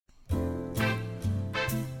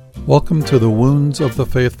Welcome to the Wounds of the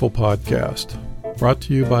Faithful podcast, brought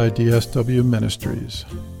to you by DSW Ministries.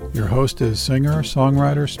 Your host is singer,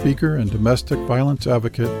 songwriter, speaker, and domestic violence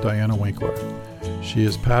advocate Diana Winkler. She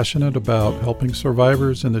is passionate about helping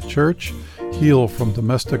survivors in the church heal from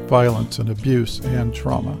domestic violence and abuse and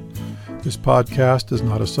trauma. This podcast is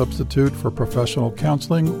not a substitute for professional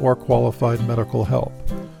counseling or qualified medical help.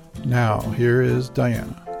 Now, here is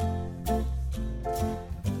Diana.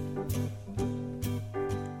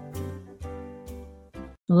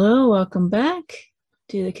 Hello, welcome back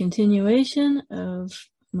to the continuation of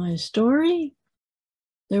my story.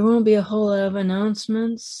 There won't be a whole lot of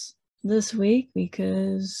announcements this week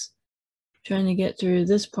because I'm trying to get through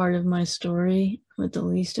this part of my story with the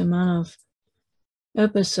least amount of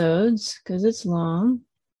episodes because it's long.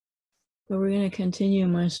 But we're going to continue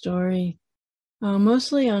my story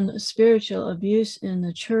mostly on spiritual abuse in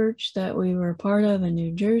the church that we were a part of in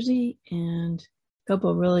New Jersey, and a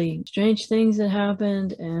couple of really strange things that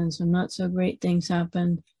happened and some not so great things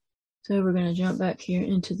happened. So we're going to jump back here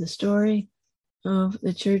into the story of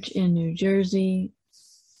the church in New Jersey.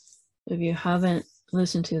 If you haven't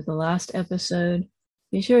listened to the last episode,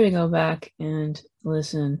 be sure to go back and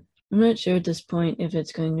listen. I'm not sure at this point if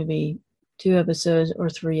it's going to be 2 episodes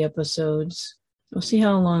or 3 episodes. We'll see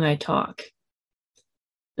how long I talk.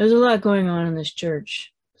 There's a lot going on in this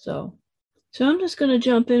church, so I'm just going to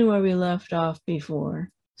jump in where we left off before.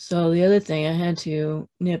 So the other thing I had to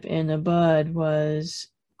nip in the bud was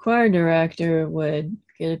choir director would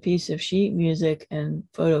get a piece of sheet music and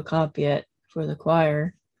photocopy it for the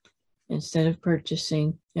choir instead of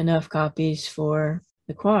purchasing enough copies for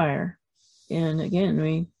the choir. And again,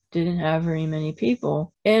 we didn't have very many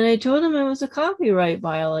people. And I told him it was a copyright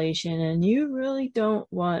violation and you really don't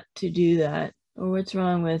want to do that. Or what's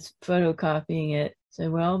wrong with photocopying it? So,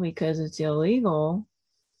 well, because it's illegal,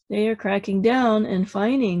 they are cracking down and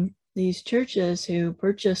fining these churches who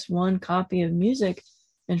purchase one copy of music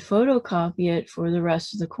and photocopy it for the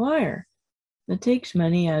rest of the choir. That takes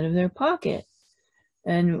money out of their pocket.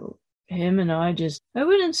 And him and I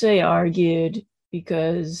wouldn't say argued,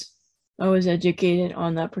 because I was educated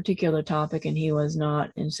on that particular topic and he was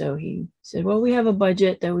not. And so he said, well, we have a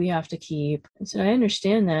budget that we have to keep. I said, I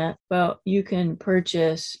understand that, but you can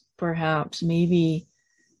purchase perhaps maybe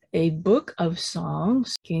a book of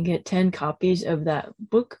songs. You can get 10 copies of that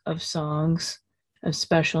book of songs of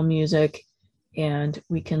special music, and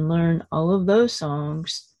we can learn all of those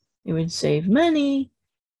songs. It would save money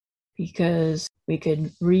because we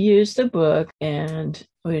could reuse the book and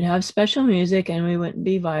we'd have special music and we wouldn't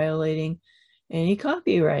be violating any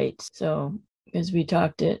copyrights. So, as we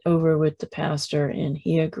talked it over with the pastor and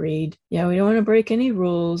he agreed, yeah, we don't want to break any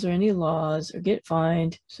rules or any laws or get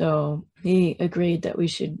fined. So he agreed that we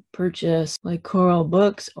should purchase like choral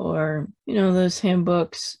books or, those hymn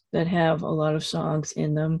books that have a lot of songs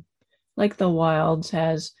in them. Like the Wilds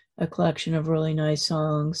has a collection of really nice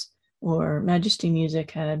songs, or Majesty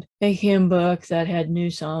Music had a hymn book that had new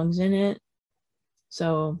songs in it.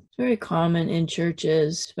 So it's very common in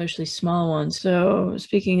churches, especially small ones. So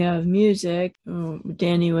speaking of music,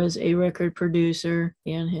 Danny was a record producer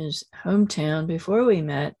in his hometown before we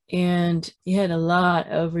met, and he had a lot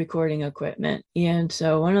of recording equipment. And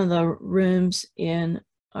so one of the rooms in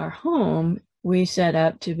our home, we set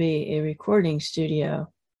up to be a recording studio.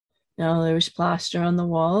 Now there was plaster on the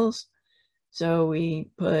walls, so we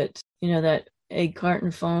put, that egg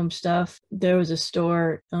carton foam stuff. There was a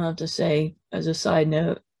store, I'll have to say, as a side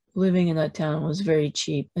note, living in that town was very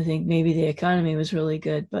cheap. I think maybe the economy was really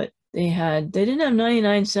good, but they didn't have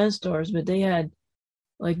 99-cent stores, but they had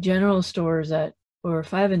like general stores or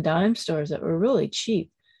 5 and dime stores that were really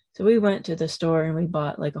cheap. So we went to the store and we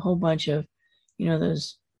bought like a whole bunch of,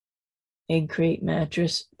 those egg crate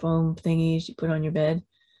mattress foam thingies you put on your bed.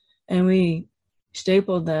 And we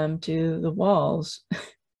stapled them to the walls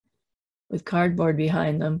with cardboard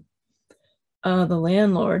behind them. The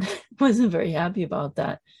landlord wasn't very happy about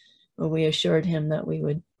that, but we assured him that we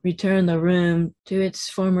would return the room to its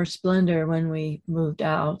former splendor when we moved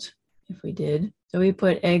out, if we did. So we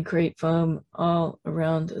put egg crate foam all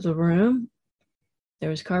around the room. There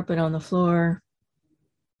was carpet on the floor,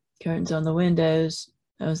 curtains on the windows.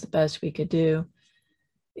 That was the best we could do.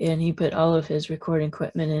 And he put all of his recording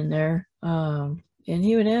equipment in there. And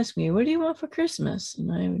he would ask me, what do you want for Christmas?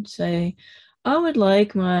 And I would say, I would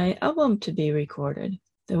like my album to be recorded,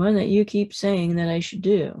 the one that you keep saying that I should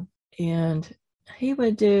do. And he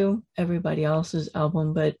would do everybody else's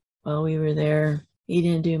album, but while we were there, he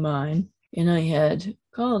didn't do mine. And I had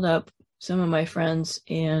called up some of my friends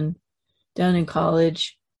down in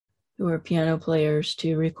college who were piano players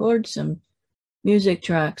to record some music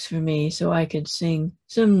tracks for me so I could sing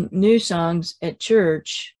some new songs at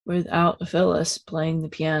church without Phyllis playing the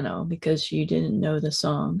piano because she didn't know the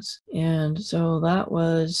songs. And so that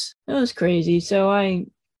was crazy. So I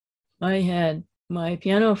had my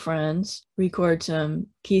piano friends record some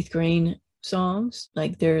Keith Green songs,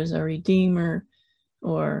 like There's a Redeemer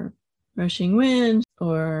or Rushing Wind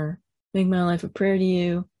or Make My Life a Prayer to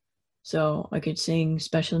You. So I could sing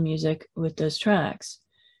special music with those tracks.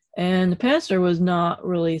 And the pastor was not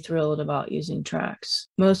really thrilled about using tracks.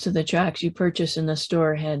 Most of the tracks you purchase in the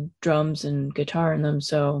store had drums and guitar in them,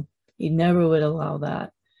 so he never would allow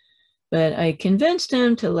that. But I convinced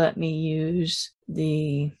him to let me use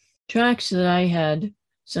the tracks that I had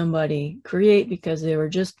somebody create because they were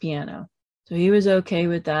just piano. So he was okay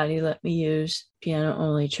with that. He let me use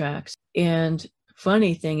piano-only tracks. And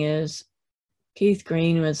funny thing is, Keith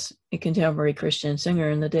Green was a contemporary Christian singer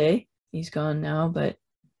in the day. He's gone now, but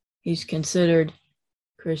he's considered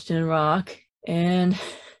Christian rock. And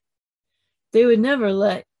they would never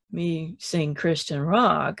let me sing Christian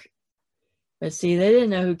rock. But see, they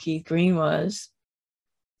didn't know who Keith Green was.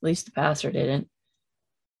 At least the pastor didn't.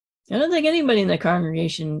 I don't think anybody in the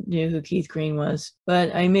congregation knew who Keith Green was,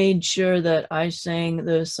 but I made sure that I sang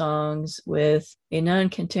those songs with a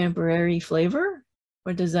non-contemporary flavor.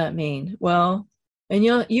 What does that mean? Well, and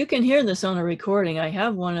you can hear this on a recording. I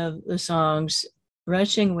have one of the songs,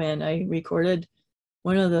 Rushing Wind. I recorded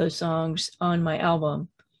one of those songs on my album.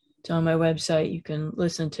 It's on my website. You can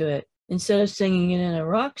listen to it. Instead of singing it in a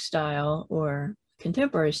rock style or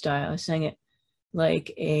contemporary style, I sang it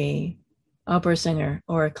like a opera singer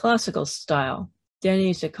or a classical style. Danny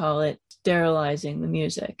used to call it sterilizing the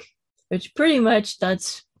music, which pretty much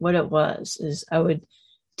that's what it was, is I would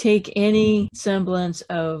take any semblance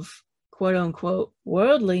of quote unquote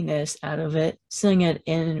worldliness out of it, sing it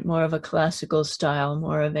in more of a classical style,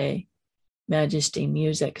 more of a majesty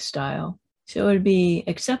music style. So it would be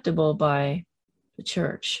acceptable by the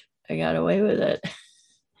church. I got away with it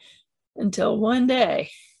until one day.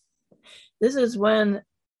 This is when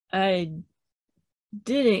I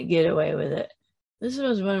didn't get away with it. This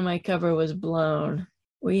was when my cover was blown.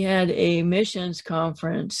 We had a missions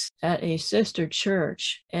conference at a sister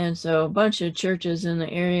church. And so a bunch of churches in the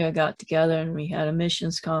area got together and we had a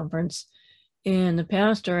missions conference. And the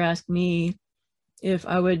pastor asked me if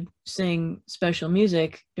I would sing special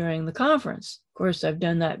music during the conference. Of course, I've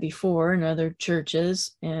done that before in other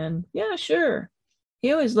churches. And yeah, sure.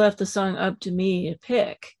 He always left the song up to me to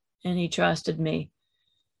pick, and he trusted me.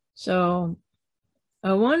 So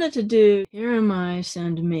I wanted to do Here Am I,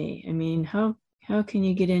 Send Me. I mean, how can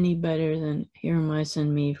you get any better than Here Am I,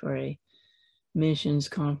 Send Me for a missions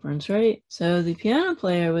conference, right? So the piano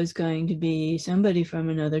player was going to be somebody from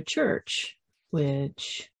another church,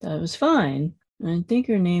 which that was fine. I think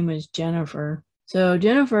her name was Jennifer. So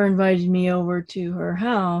Jennifer invited me over to her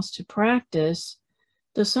house to practice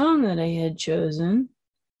the song that I had chosen,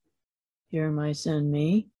 Here Am I, Send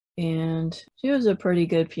Me. And she was a pretty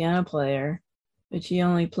good piano player, but she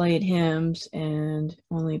only played hymns and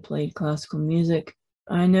only played classical music.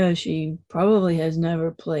 I know she probably has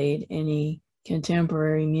never played any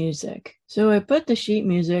contemporary music. So I put the sheet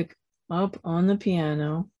music up on the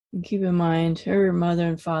piano. And keep in mind, her mother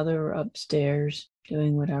and father were upstairs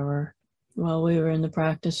doing whatever while we were in the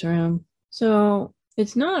practice room. So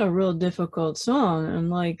it's not a real difficult song,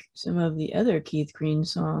 unlike some of the other Keith Green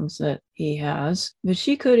songs that he has. But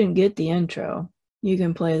she couldn't get the intro. You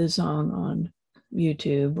can play the song on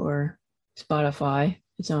YouTube or Spotify.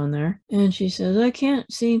 It's on there. And she says, I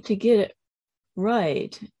can't seem to get it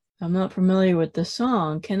right. I'm not familiar with the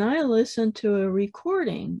song. Can I listen to a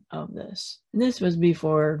recording of this? And this was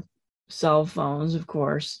before cell phones, of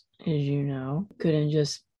course, as you know. Couldn't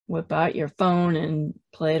just whip out your phone and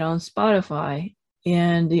play it on Spotify.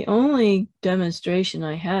 And the only demonstration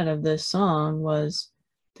I had of this song was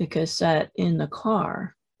the cassette in the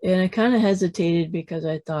car. And I kind of hesitated because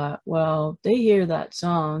I thought, well, they hear that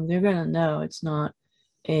song, they're going to know it's not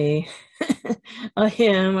a a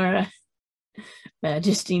hymn or a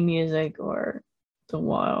majesty music or the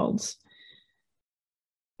wilds.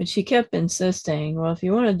 But she kept insisting, well, if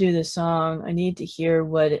you want to do the song, I need to hear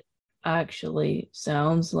what it actually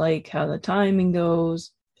sounds like, how the timing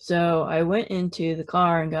goes. So I went into the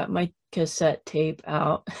car and got my cassette tape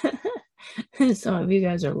out. Some of you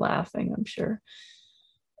guys are laughing, I'm sure.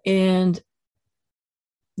 And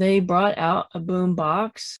they brought out a boom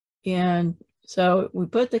box. And so we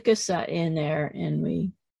put the cassette in there and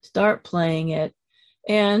we start playing it.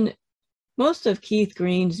 And most of Keith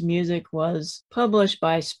Green's music was published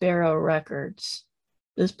by Sparrow Records,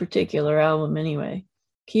 this particular album anyway.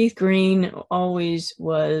 Keith Green always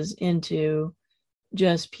was into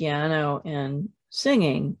just piano and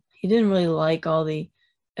singing. He didn't really like all the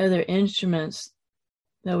other instruments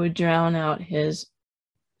that would drown out his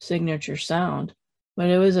signature sound. But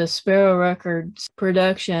it was a Sparrow Records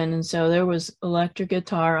production, and so there was electric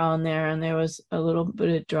guitar on there, and there was a little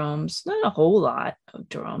bit of drums. Not a whole lot of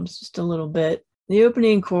drums, just a little bit. The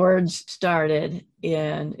opening chords started,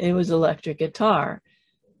 and it was electric guitar.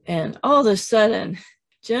 And all of a sudden,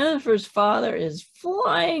 Jennifer's father is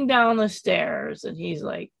flying down the stairs, and he's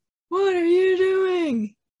like, "What are you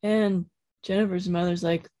doing?" And Jennifer's mother's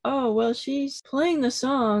like, "Oh, well, she's playing the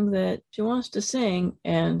song that she wants to sing,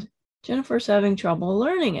 and Jennifer's having trouble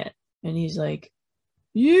learning it." And he's like,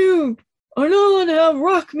 "You are not allowed to have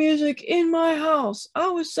rock music in my house. I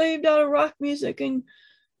was saved out of rock music, and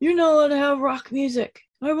you're not allowed to have rock music.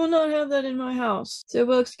 I will not have that in my house." So,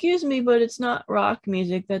 well, excuse me, but it's not rock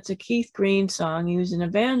music. That's a Keith Green song. He was an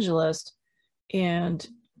evangelist, and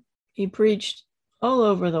he preached all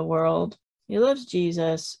over the world. He loves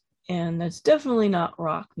Jesus, and that's definitely not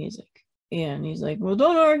rock music. And he's like, "Well,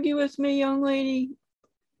 don't argue with me, young lady.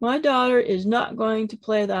 My daughter is not going to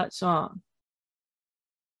play that song.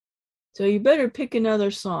 So you better pick another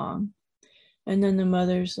song." And then the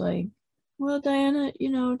mother's like, "Well, Diana,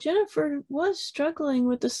 Jennifer was struggling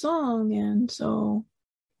with the song, and so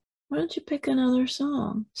why don't you pick another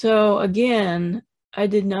song?" So again, I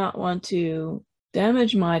did not want to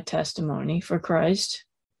damage my testimony for Christ.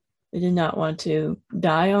 I did not want to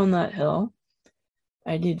die on that hill.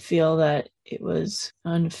 I did feel that it was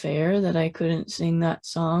unfair that I couldn't sing that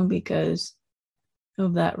song because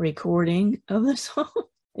of that recording of the song.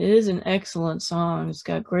 It is an excellent song. It's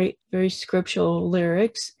got great, very scriptural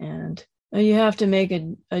lyrics, and you have to make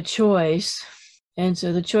a choice. And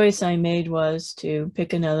so the choice I made was to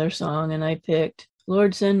pick another song, and I picked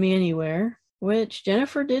 "Lord Send Me Anywhere," which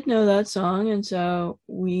Jennifer did know that song, and so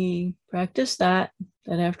we practiced that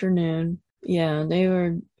afternoon. Yeah, they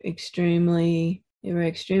were extremely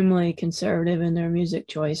conservative in their music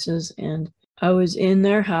choices, and I was in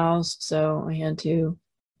their house, so I had to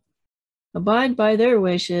abide by their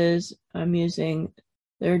wishes. I'm using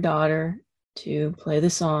their daughter to play the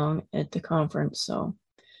song at the conference. So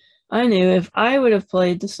I knew if I would have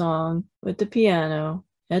played the song with the piano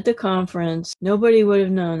at the conference, nobody would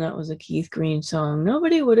have known that was a Keith Green song.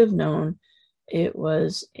 Nobody would have known it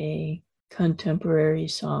was a contemporary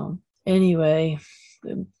song. Anyway,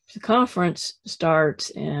 the conference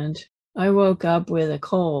starts, and I woke up with a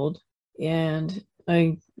cold, and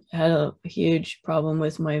I had a huge problem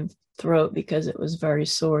with my throat because it was very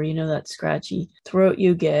sore. That scratchy throat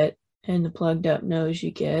you get and the plugged up nose you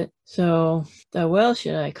get. So well,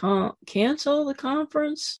 should I cancel the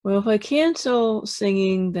conference? Well, if I cancel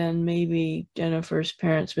singing, then maybe Jennifer's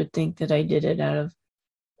parents would think that I did it out of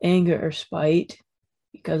anger or spite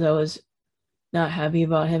because I was not happy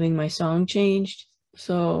about having my song changed.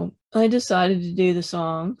 So I decided to do the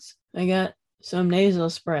songs. I got some nasal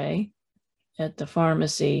spray at the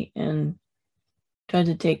pharmacy and tried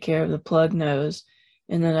to take care of the plug nose.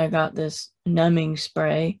 And then I got this numbing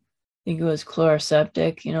spray. I think it was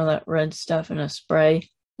Chloraseptic, that red stuff in a spray,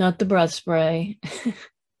 not the breath spray,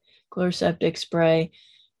 Chloraseptic spray.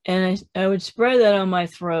 And I would spray that on my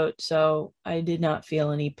throat, so I did not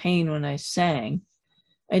feel any pain when I sang.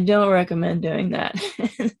 I don't recommend doing that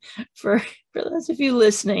for those of you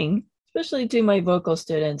listening, especially to my vocal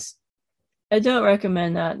students. I don't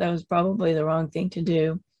recommend that. That was probably the wrong thing to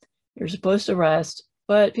do. You're supposed to rest,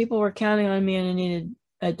 but people were counting on me, and I needed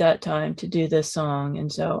at that time to do this song.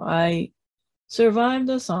 And so I survived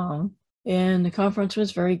the song, and the conference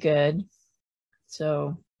was very good.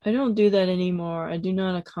 So I don't do that anymore. I do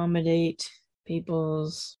not accommodate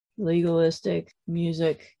people's legalistic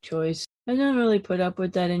music choice. I don't really put up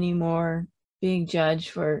with that anymore, being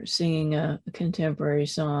judged for singing a contemporary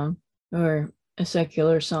song or a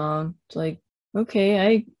secular song. It's like, okay,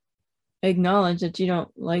 I acknowledge that you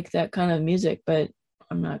don't like that kind of music, but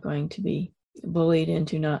I'm not going to be bullied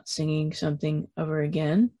into not singing something ever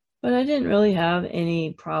again. But I didn't really have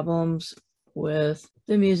any problems with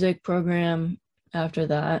the music program after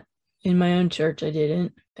that. In my own church, I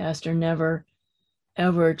didn't. Pastor never,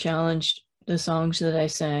 ever challenged the songs that I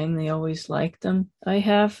sang. They always liked them. I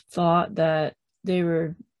have thought that they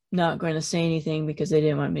were not going to say anything because they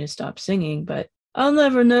didn't want me to stop singing, but I'll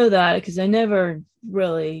never know that because I never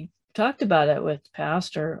really talked about it with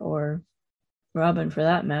Pastor or Robin for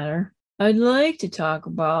that matter. I'd like to talk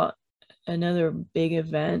about another big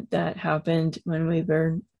event that happened when we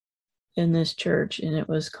were in this church, and it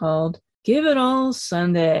was called Give It All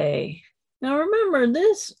Sunday. Now remember,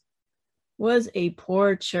 this was a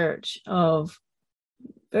poor church of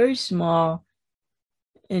very small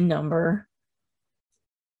in number,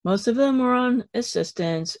 Most of them were on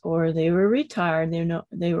assistance or they were retired.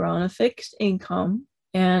 They were on a fixed income.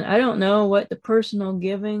 And I don't know what the personal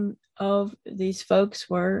giving of these folks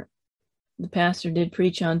were. The pastor did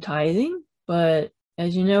preach on tithing, but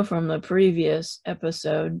as you know from the previous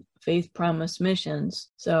episode, Faith Promise Missions.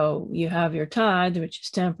 So you have your tithe, which is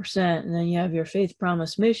 10%, and then you have your Faith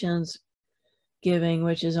Promise Missions giving,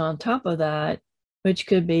 which is on top of that, which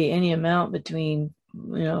could be any amount between,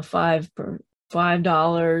 $5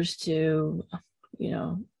 to,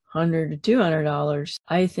 $100 to $200.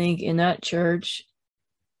 I think in that church,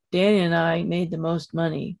 Danny and I made the most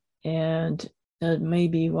money, and that may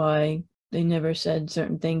be why they never said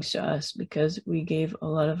certain things to us, because we gave a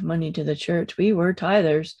lot of money to the church. We were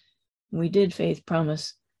tithers. We did Faith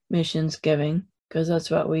Promise Missions giving because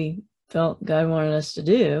that's what we felt God wanted us to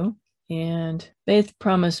do. And Faith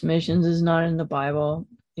Promise Missions is not in the Bible.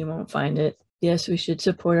 You won't find it. Yes, we should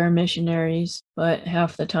support our missionaries, but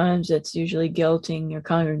half the times it's usually guilting your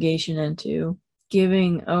congregation into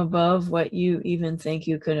giving above what you even think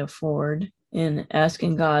you could afford and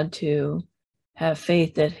asking God to have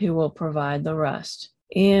faith that He will provide the rest.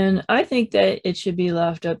 And I think that it should be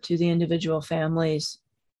left up to the individual families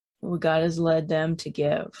what God has led them to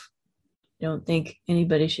give. I don't think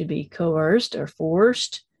anybody should be coerced or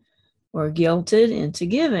forced or guilted into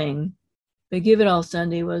giving. But Give It All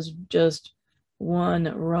Sunday was just one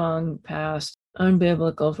wrong past,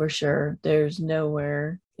 unbiblical for sure. There's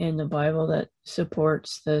nowhere in the Bible that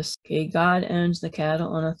supports this. Okay, God owns the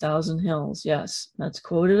cattle on 1,000 hills. Yes, that's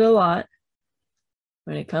quoted a lot.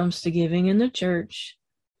 When it comes to giving in the church,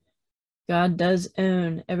 God does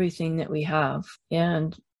own everything that we have.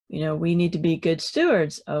 And, we need to be good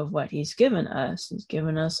stewards of what He's given us. He's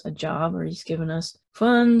given us a job or He's given us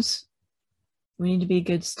funds. We need to be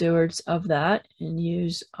good stewards of that and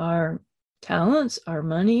use our talents, our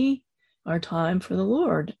money, our time for the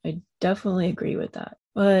Lord. I definitely agree with that.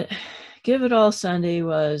 But Give It All Sunday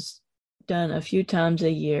was done a few times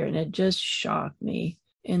a year, and it just shocked me.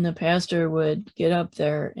 And the pastor would get up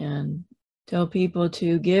there and tell people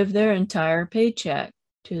to give their entire paycheck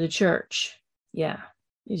to the church. Yeah,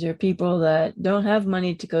 these are people that don't have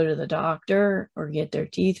money to go to the doctor or get their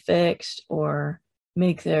teeth fixed or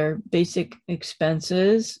make their basic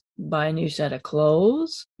expenses, buy a new set of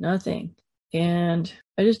clothes, nothing. And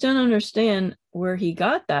I just don't understand where he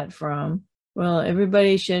got that from. Well,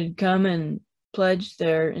 everybody should come and pledge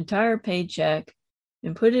their entire paycheck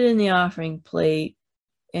and put it in the offering plate,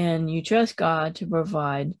 and you trust God to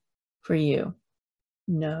provide for you.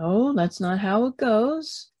 No, that's not how it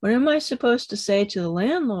goes. What am I supposed to say to the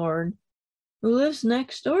landlord who lives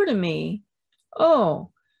next door to me?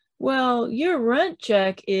 Oh, well, your rent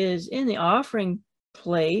check is in the offering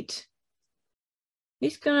plate.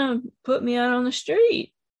 He's going to put me out on the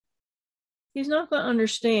street. He's not going to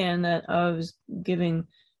understand that I was giving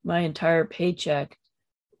my entire paycheck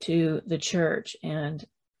to the church and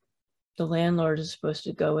the landlord is supposed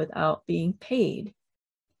to go without being paid.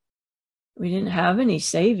 We didn't have any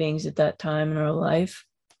savings at that time in our life.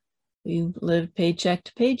 We lived paycheck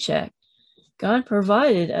to paycheck. God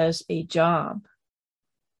provided us a job.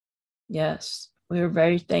 Yes, we were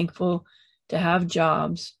very thankful to have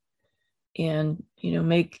jobs and,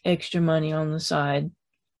 make extra money on the side.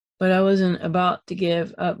 But I wasn't about to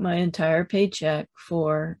give up my entire paycheck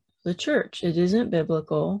for the church. It isn't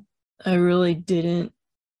biblical. I really didn't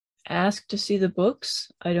ask to see the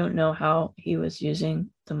books. I don't know how he was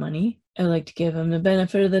using the money. I like to give him the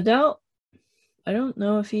benefit of the doubt. I don't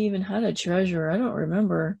know if he even had a treasurer. I don't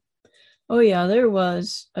remember. Oh yeah, there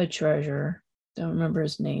was a treasurer. Don't remember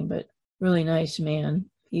his name, but really nice man.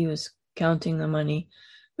 He was counting the money.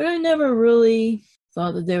 But I never really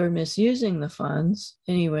thought that they were misusing the funds.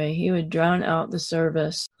 Anyway, he would drown out the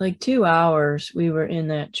service. Like 2 hours we were in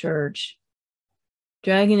that church,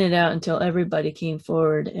 dragging it out until everybody came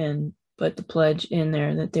forward and put the pledge in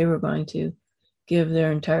there that they were going to give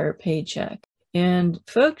their entire paycheck. And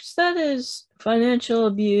folks, that is financial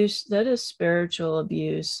abuse. That is spiritual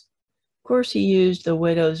abuse. Of course, he used the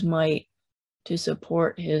widow's mite to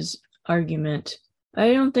support his argument.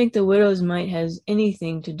 I don't think the widow's mite has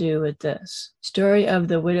anything to do with this. Story of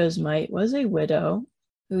the widow's mite was a widow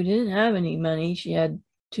who didn't have any money. She had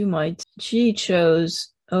 2 mites. She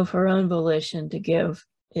chose of her own volition to give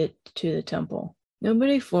it to the temple.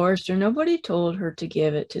 Nobody forced her. Nobody told her to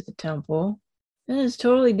give it to the temple. That is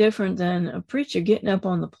totally different than a preacher getting up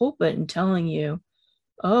on the pulpit and telling you,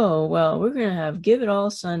 oh, well, we're going to have Give It All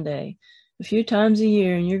Sunday a few times a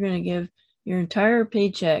year, and you're going to give your entire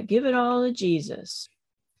paycheck, give it all to Jesus.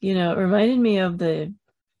 It reminded me of the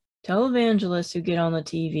televangelists who get on the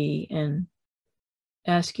TV and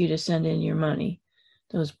ask you to send in your money.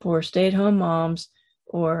 those poor stay-at-home moms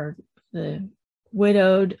or the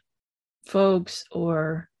widowed folks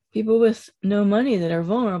or people with no money that are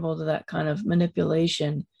vulnerable to that kind of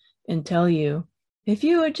manipulation and tell you, if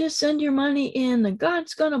you would just send your money in, then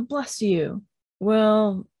God's going to bless you.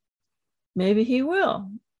 Well, maybe he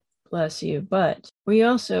will bless you, but we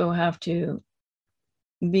also have to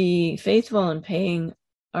be faithful in paying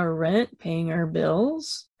our rent, paying our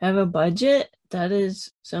bills, have a budget. That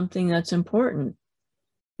is something that's important.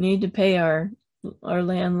 You need to pay our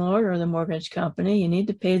landlord or the mortgage company. You need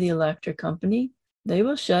to pay the electric company. They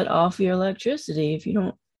will shut off your electricity if you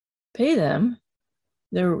don't pay them.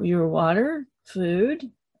 Your water, food.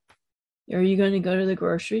 Are you going to go to the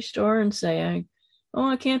grocery store and say,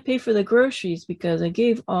 I can't pay for the groceries because I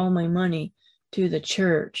gave all my money to the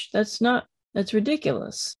church? That's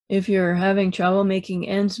ridiculous. If you're having trouble making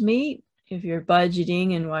ends meet, if you're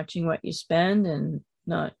budgeting and watching what you spend and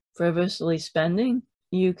not frivolously spending,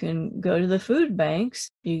 you can go to the food banks.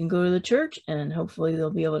 You can go to the church and hopefully they'll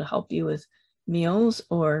be able to help you with meals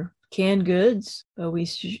or canned goods. But we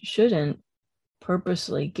shouldn't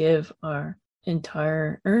purposely give our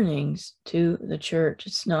entire earnings to the church.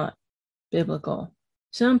 It's not biblical.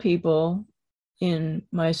 Some people in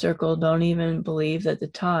my circle don't even believe that the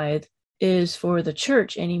tithe is for the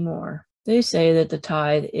church anymore. They say that the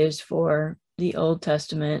tithe is for the Old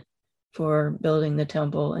Testament, for building the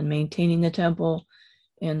temple and maintaining the temple,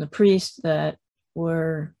 and the priests that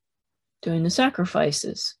were doing the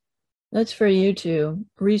sacrifices. That's for you to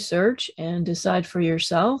research and decide for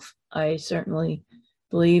yourself. I certainly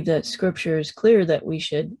believe that Scripture is clear that we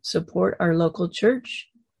should support our local church.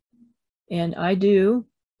 And I do.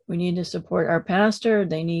 We need to support our pastor.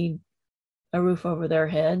 They need a roof over their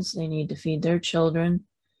heads. They need to feed their children.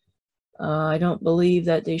 I don't believe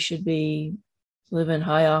that they should be living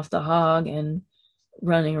high off the hog and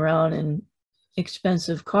running around in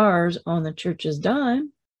expensive cars on the church's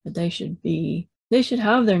dime. But they should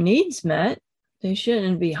have their needs met. They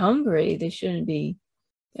shouldn't be hungry. They shouldn't be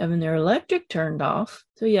having their electric turned off.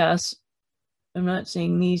 So yes, I'm not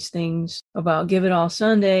saying these things about Give It All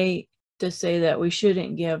Sunday to say that we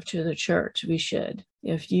shouldn't give to the church. We should.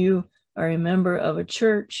 If you are a member of a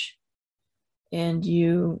church and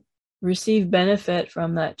you receive benefit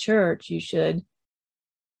from that church, you should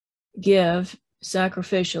give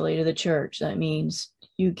sacrificially to the church. That means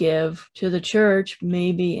you give to the church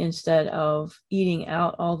maybe instead of eating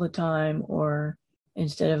out all the time, or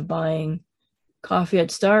instead of buying coffee at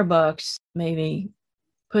Starbucks, maybe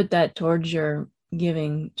put that towards your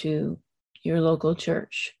giving to your local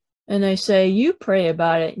church. And I say, you pray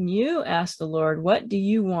about it and you ask the Lord, what do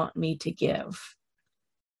you want me to give?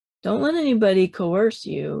 Don't let anybody coerce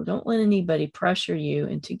you. Don't let anybody pressure you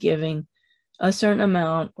into giving a certain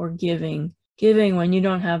amount or giving when you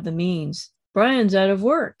don't have the means. Brian's out of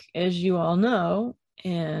work, as you all know.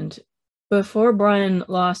 And before Brian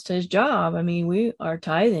lost his job, we are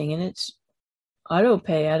tithing and it's auto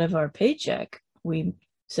pay out of our paycheck. We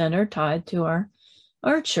send our tithe to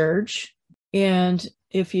our church. And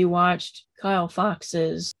if you watched Kyle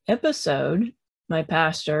Fox's episode, my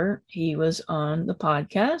pastor, he was on the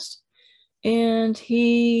podcast and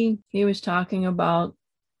he was talking about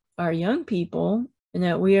our young people and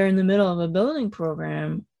that we are in the middle of a building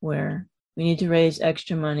program where we need to raise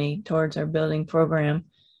extra money towards our building program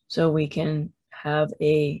so we can have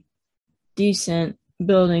a decent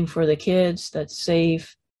building for the kids that's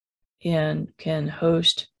safe and can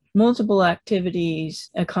host multiple activities,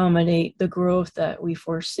 accommodate the growth that we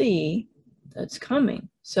foresee that's coming.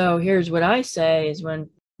 So here's what I say is when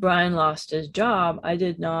Brian lost his job, I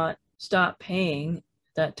did not stop paying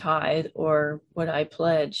that tithe or what I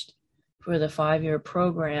pledged for the 5-year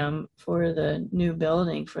program for the new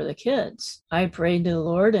building for the kids. I prayed to the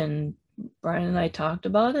Lord and Brian and I talked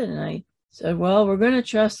about it and I said, well, we're going to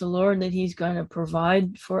trust the Lord that he's going to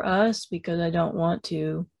provide for us because I don't want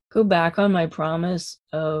to go back on my promise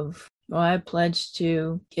of, I pledged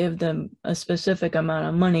to give them a specific amount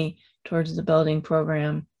of money towards the building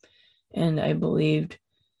program. And I believed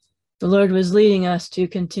the Lord was leading us to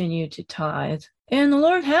continue to tithe. And the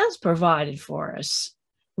Lord has provided for us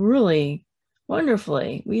really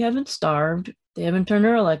wonderfully. We haven't starved. They haven't turned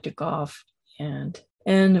our electric off. And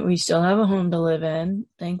we still have a home to live in.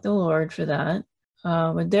 Thank the Lord for that.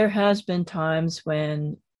 But there has been times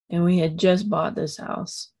when, and we had just bought this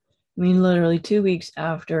house. Literally 2 weeks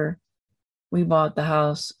after we bought the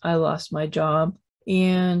house, I lost my job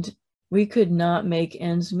and we could not make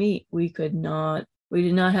ends meet. We did not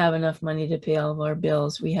have enough money to pay all of our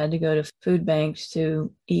bills. We had to go to food banks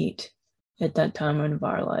to eat at that time of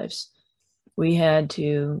our lives. We had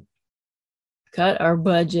to cut our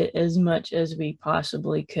budget as much as we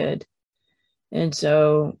possibly could. And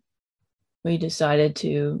so we decided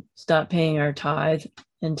to stop paying our tithe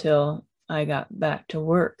until I got back to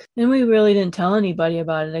work. And we really didn't tell anybody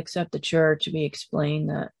about it except the church. We explained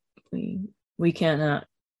that we cannot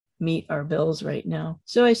meet our bills right now.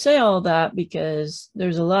 So I say all that because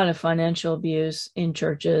there's a lot of financial abuse in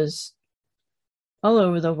churches all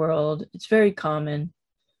over the world. It's very common. I'm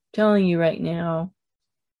telling you right now,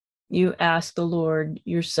 you ask the Lord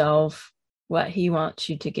yourself what he wants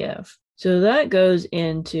you to give. So that goes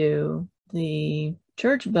into the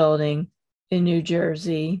church building in New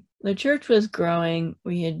Jersey. The church was growing.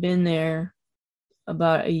 We had been there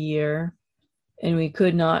about a year, and we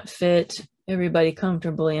could not fit everybody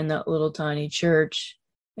comfortably in that little tiny church.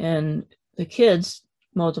 And the kids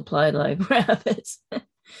multiplied like rabbits.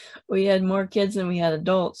 We had more kids than we had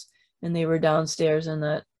adults, and they were downstairs in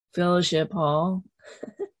that fellowship hall.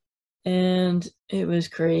 And it was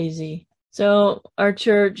crazy. So our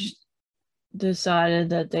church decided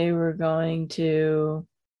that they were going to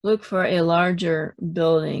look for a larger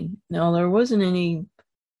building. Now, there wasn't any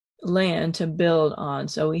land to build on,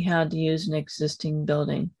 so we had to use an existing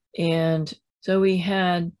building. And so we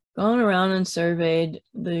had gone around and surveyed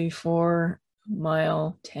the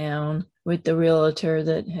 4-mile town with the realtor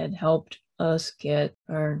that had helped us get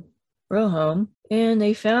our row home. And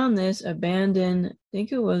they found this abandoned, I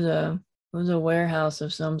think it was a warehouse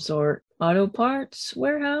of some sort, auto parts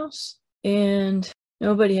warehouse. And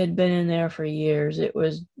nobody had been in there for years.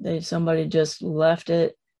 Somebody just left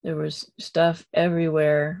it. There was stuff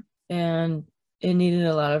everywhere, and it needed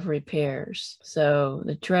a lot of repairs. So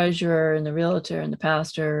the treasurer and the realtor and the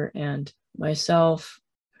pastor and myself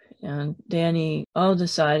and Danny all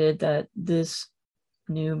decided that this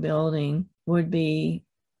new building would be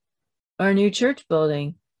our new church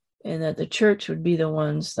building, and that the church would be the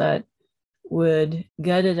ones that would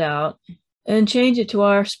gut it out and change it to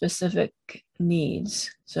our specific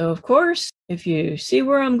needs. So, of course, if you see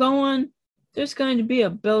where I'm going, there's going to be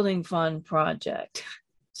a building fund project.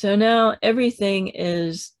 So now everything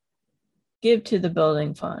is give to the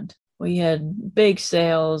building fund. We had big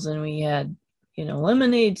sales, and we had,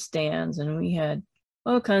 lemonade stands, and we had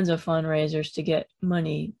all kinds of fundraisers to get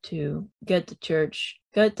money to get the church,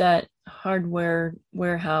 get that hardware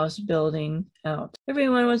warehouse building out.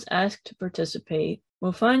 Everyone was asked to participate.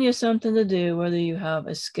 We'll find you something to do, whether you have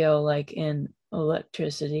a skill like in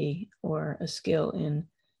electricity or a skill in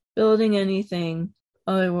building anything.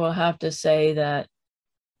 I will have to say that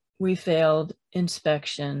we failed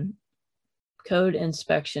code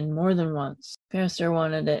inspection more than once. Pastor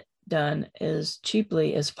wanted it done as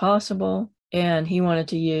cheaply as possible, and he wanted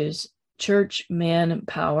to use church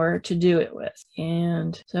manpower to do it with.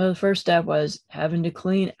 And so the first step was having to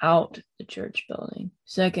clean out the church building.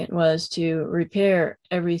 Second was to repair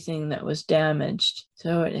everything that was damaged.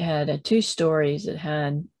 So it had 2 stories. It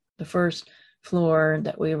had the first floor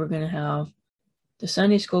that we were going to have the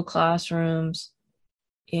Sunday school classrooms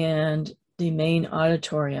and the main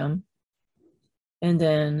auditorium. And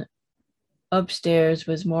then upstairs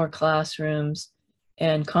was more classrooms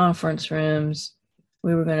and conference rooms.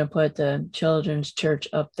 We were going to put the children's church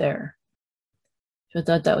up there. So I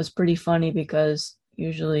thought that was pretty funny because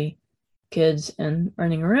usually kids and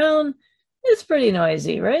running around, it's pretty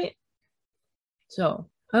noisy, right? So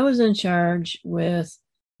I was in charge with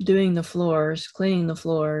doing the floors, cleaning the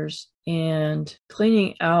floors, and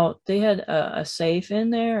cleaning out. They had a safe in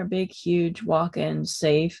there, a big, huge walk-in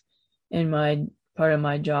safe. In my part of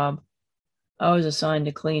my job, I was assigned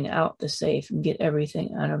to clean out the safe and get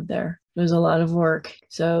everything out of there. It was a lot of work.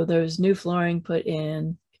 So there was new flooring put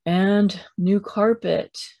in and new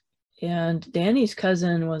carpet. And Danny's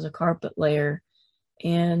cousin was a carpet layer.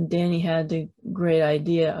 And Danny had the great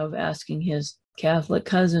idea of asking his Catholic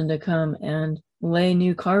cousin to come and lay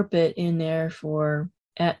new carpet in there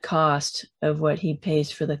at cost of what he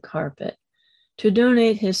pays for the carpet, to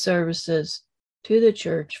donate his services to the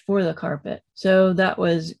church for the carpet. So that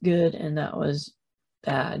was good, and that was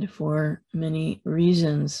bad for many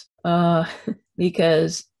reasons.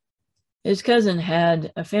 Because his cousin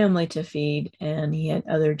had a family to feed, and he had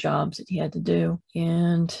other jobs that he had to do.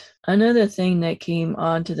 And another thing that came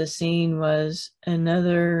onto the scene was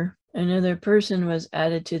another person was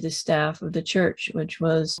added to the staff of the church, which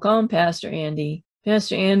was called Pastor Andy.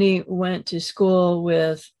 Pastor Andy went to school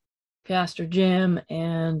with Pastor Jim,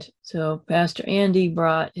 and so Pastor Andy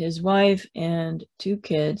brought his wife and 2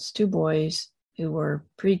 kids, 2 boys who were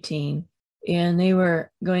preteen, and they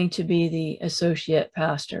were going to be the associate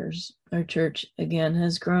pastors. Our church, again,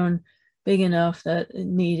 has grown big enough that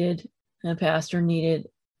a pastor needed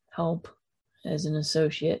help as an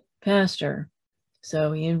associate pastor.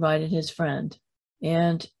 So he invited his friend.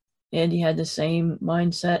 And Andy had the same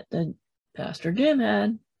mindset that Pastor Jim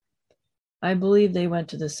had. I believe they went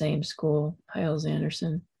to the same school, Hyles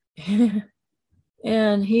Anderson.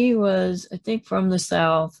 And he was, I think, from the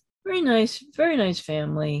South. Very nice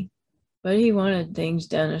family. But he wanted things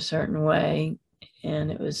done a certain way,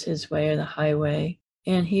 and it was his way or the highway.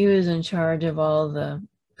 And he was in charge of all the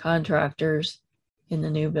contractors in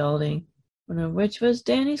the new building, one of which was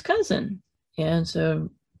Danny's cousin. And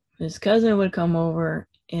so his cousin would come over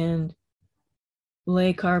and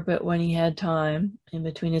lay carpet when he had time in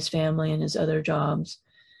between his family and his other jobs.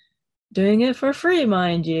 Doing it for free,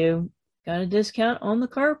 mind you. Got a discount on the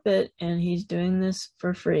carpet, and he's doing this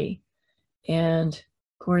for free. And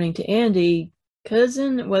according to Andy,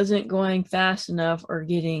 cousin wasn't going fast enough or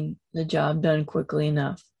getting the job done quickly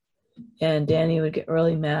enough. And Danny would get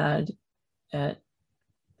really mad at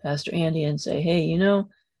Pastor Andy and say, hey,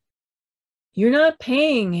 you're not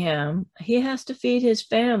paying him. He has to feed his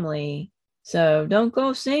family. So don't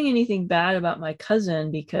go saying anything bad about my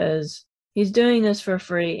cousin because he's doing this for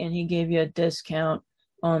free and he gave you a discount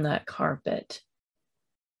on that carpet.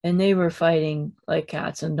 And they were fighting like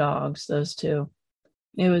cats and dogs, those two.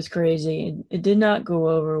 It was crazy. It did not go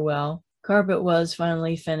over well. Carpet was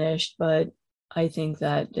finally finished, but I think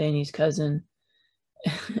that Danny's cousin,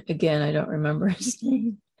 again, I don't remember his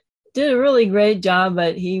name, did a really great job,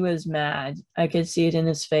 but he was mad. I could see it in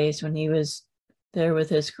his face when he was there with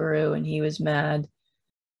his crew, and he was mad.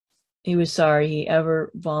 He was sorry he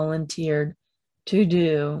ever volunteered to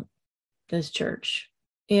do this church.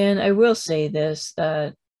 And I will say this,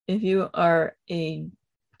 that if you are a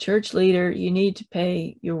church leader, you need to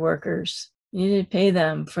pay your workers. You need to pay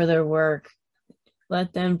them for their work.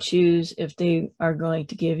 Let them choose if they are going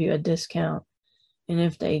to give you a discount. And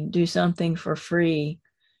if they do something for free,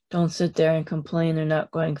 don't sit there and complain they're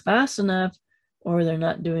not going fast enough or they're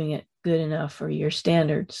not doing it good enough for your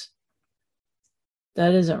standards.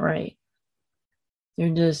 That isn't right.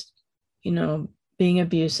 You're just, being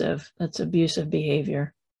abusive. That's abusive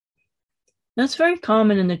behavior. That's very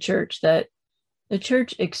common in the church, that the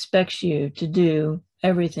church expects you to do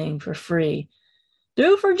everything for free.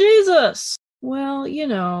 Do for Jesus. Well, you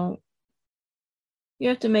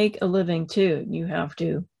have to make a living too. You have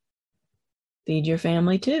to feed your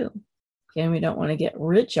family too. Again, we don't want to get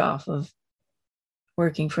rich off of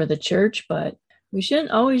working for the church, but we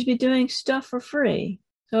shouldn't always be doing stuff for free.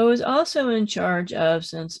 So I was also in charge of,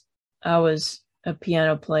 since I was a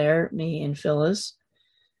piano player, me and Phyllis,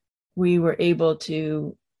 we were able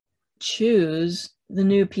to choose the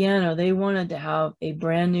new piano. They wanted to have a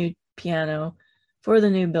brand new piano for the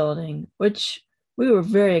new building, which we were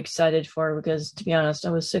very excited for because, to be honest,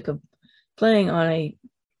 I was sick of playing on a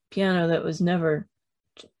piano that was never,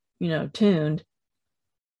 tuned.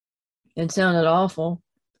 It sounded awful.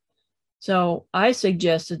 So I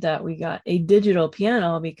suggested that we got a digital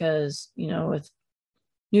piano because, with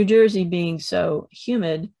New Jersey being so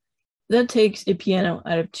humid, that takes a piano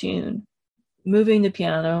out of tune. Moving the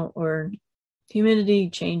piano or humidity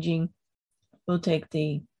changing will take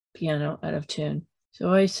the piano out of tune.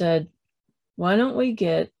 So I said, why don't we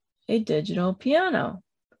get a digital piano?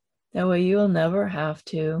 That way you'll never have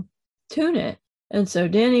to tune it. And so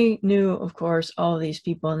Danny knew, of course, all of these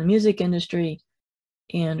people in the music industry,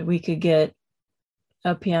 and we could get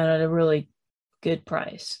a piano at a really good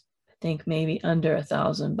price. I think maybe under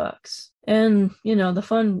 $1,000. And, the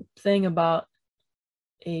fun thing about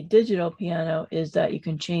a digital piano is that you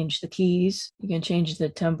can change the keys, you can change the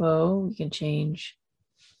tempo, you can change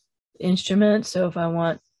instruments. So if I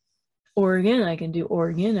want organ, I can do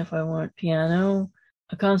organ. If I want piano,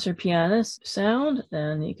 a concert pianist sound,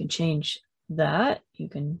 then you can change that. You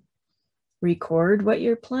can record what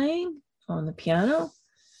you're playing on the piano.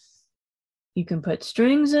 You can put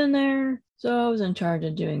strings in there. So I was in charge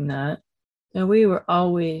of doing that. And we were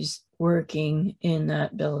always working in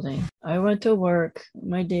that building. I went to work,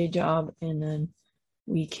 my day job, and then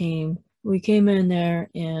we came in there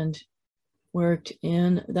and worked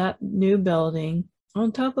in that new building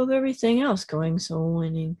on top of everything else, going soul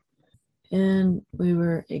winning. And we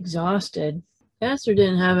were exhausted. Pastor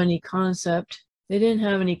didn't have any concept. They didn't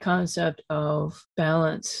have any concept of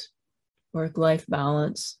balance, work-life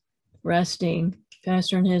balance, resting.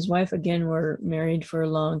 Pastor and his wife, again, were married for a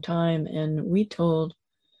long time, and we told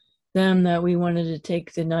them that we wanted to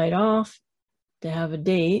take the night off to have a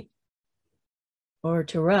date or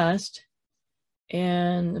to rest.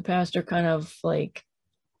 And the pastor kind of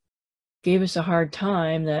gave us a hard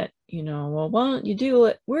time that, well, why don't you do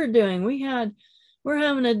what we're doing? We're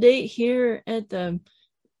having a date here at the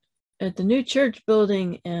new church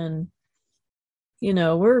building, and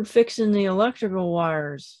we're fixing the electrical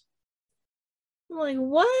wires. I'm like,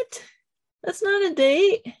 what? That's not a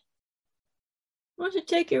date. Why don't you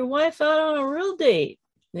take your wife out on a real date?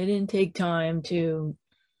 They didn't take time to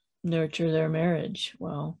nurture their marriage.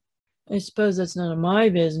 Well, I suppose that's none of my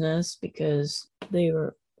business because they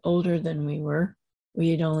were older than we were. We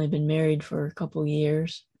had only been married for a couple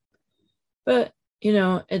years. But,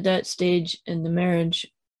 at that stage in the marriage,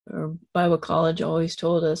 or Bible college always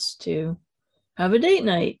told us to have a date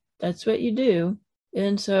night. That's what you do.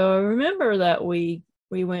 And so I remember that we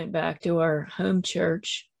went back to our home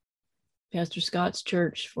church, Pastor Scott's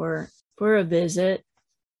church, for a visit.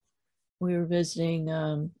 We were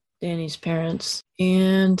visiting Danny's parents,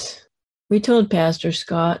 and we told Pastor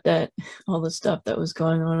Scott that all the stuff that was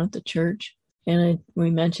going on at the church, and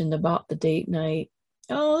we mentioned about the date night.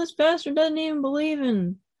 Oh, this pastor doesn't even believe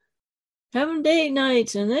in having date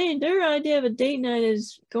nights, and their idea of a date night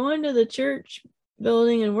is going to the church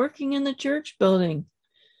building and working in the church building.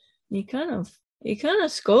 He kind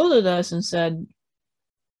of scolded us and said,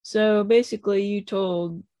 so basically you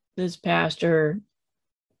told this pastor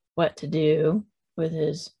what to do with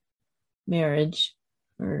his marriage.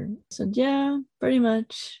 Or I said, yeah, pretty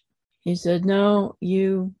much. He said, no,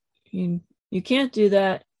 you can't do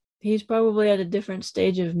that. He's probably at a different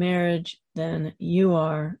stage of marriage than you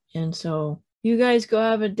are. And so you guys go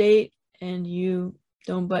have a date and you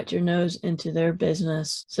don't butt your nose into their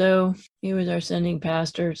business. So he was our sending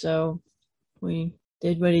pastor. So we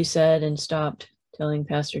did what he said and stopped telling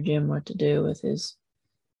Pastor Jim what to do with his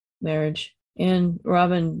marriage. And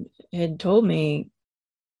Robin had told me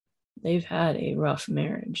they've had a rough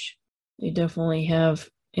marriage. They definitely have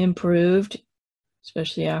improved,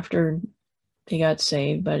 especially after they got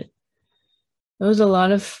saved, but it was a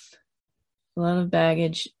lot of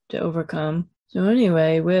baggage to overcome. So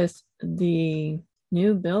anyway, with the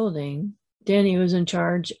new building, Danny was in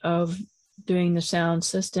charge of doing the sound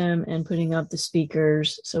system and putting up the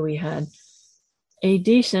speakers. So we had a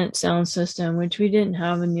decent sound system, which we didn't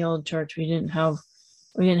have in the old church. We didn't have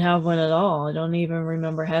one at all. I don't even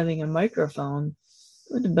remember having a microphone.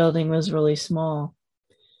 The building was really small,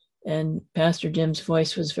 and Pastor Jim's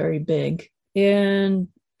voice was very big. And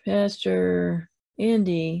Pastor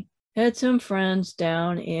Andy had some friends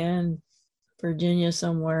down in Virginia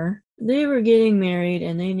somewhere. They were getting married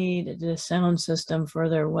and they needed a sound system for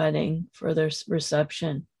their wedding, for their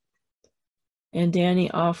reception. And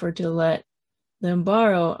Danny offered to let them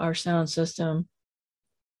borrow our sound system,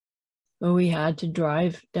 but we had to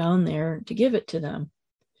drive down there to give it to them.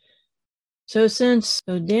 So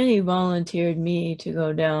Danny volunteered me to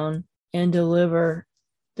go down and deliver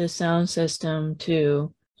the sound system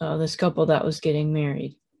to this couple that was getting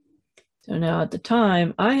married. So now at the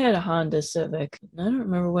time, I had a Honda Civic. I don't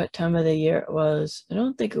remember what time of the year it was. I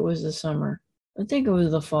don't think it was the summer. I think it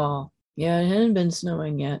was the fall. Yeah, it hadn't been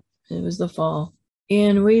snowing yet. It was the fall.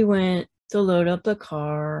 And we went to load up the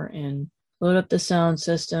car and load up the sound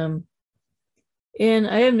system. And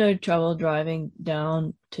I have no trouble driving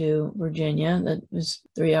down to Virginia. That was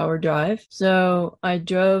a 3-hour drive. So I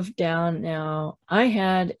drove down. Now, I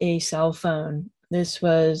had a cell phone. This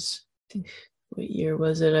was, what year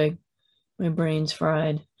was it? My brain's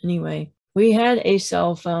fried. Anyway, we had a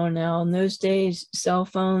cell phone. Now, in those days, cell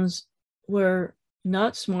phones were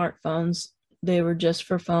not smartphones. They were just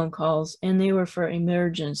for phone calls, and they were for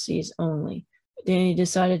emergencies only. Danny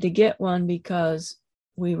decided to get one because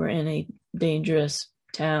we were in a dangerous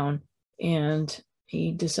town, and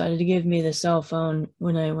he decided to give me the cell phone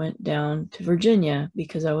when I went down to Virginia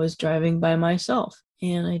because I was driving by myself.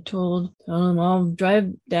 And I told him I'll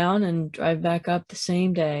drive down and drive back up the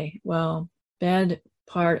same day. Well, bad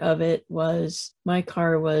part of it was my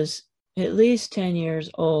car was at least 10 years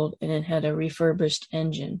old and it had a refurbished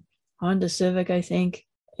engine. Honda Civic, I think.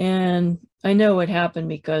 And I know what happened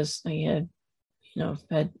because I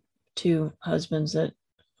had 2 husbands that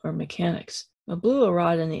were mechanics. I blew a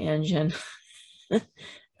rod in the engine.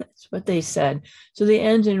 That's what they said. So the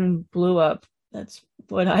engine blew up. That's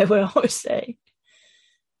what I would always say.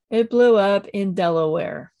 It blew up in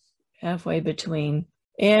Delaware, halfway between.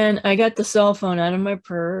 And I got the cell phone out of my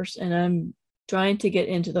purse and I'm trying to get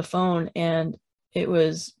into the phone and it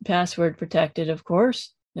was password protected, of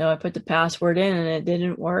course. I put the password in and it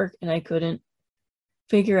didn't work and I couldn't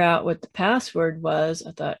figure out what the password was.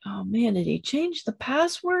 I thought, oh man, did he change the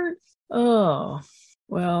password? Oh,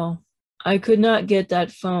 well, I could not get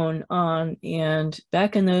that phone on. And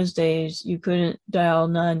back in those days, you couldn't dial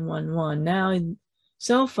 911. Now,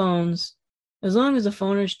 cell phones, as long as the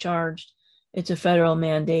phone is charged, it's a federal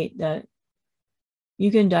mandate that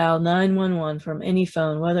you can dial 911 from any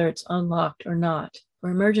phone, whether it's unlocked or not, for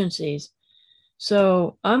emergencies.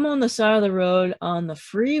 So I'm on the side of the road on the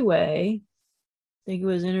freeway. I think it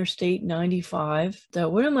was Interstate 95. So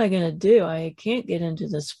what am I going to do? I can't get into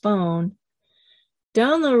this phone.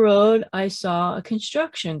 Down the road, I saw a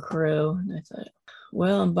construction crew. And I thought,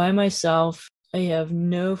 well, I'm by myself. I have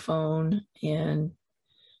no phone. And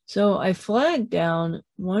so I flagged down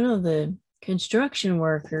one of the construction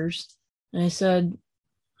workers. And I said,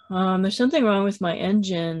 there's something wrong with my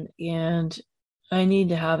engine and I need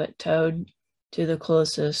to have it towed to the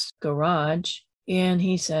closest garage. And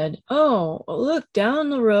he said, oh, look, down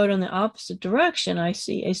the road in the opposite direction, I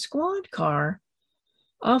see a squad car.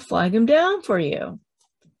 I'll flag him down for you.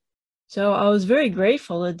 So I was very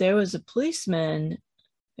grateful that there was a policeman.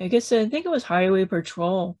 I think it was Highway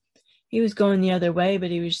Patrol. He was going the other way, but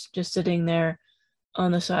he was just sitting there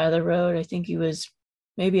on the side of the road. I think he was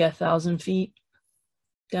maybe 1,000 feet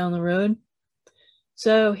down the road.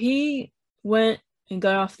 So he went and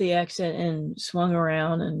got off the exit and swung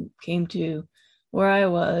around and came to where I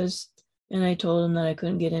was. And I told him that I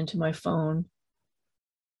couldn't get into my phone.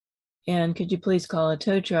 And could you please call a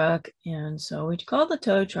tow truck? And so we called the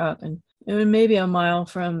tow truck, and it was maybe a mile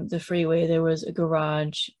from the freeway. There was a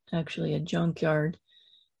garage, actually a junkyard.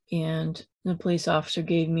 And the police officer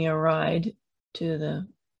gave me a ride to the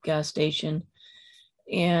gas station.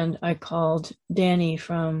 And I called Danny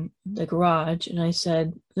from the garage and I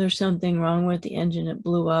said, there's something wrong with the engine. It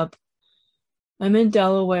blew up. I'm in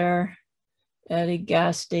Delaware at a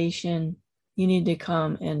gas station. You need to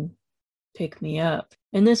come and pick me up.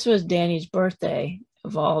 And this was Danny's birthday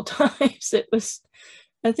of all times.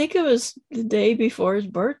 I think it was the day before his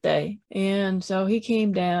birthday. And so he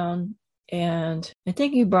came down and I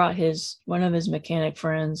think he brought one of his mechanic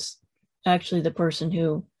friends, actually the person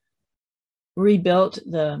who rebuilt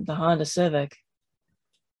the Honda Civic,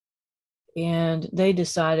 and they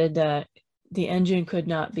decided that the engine could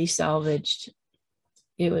not be salvaged.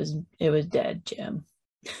 It was dead, Jim.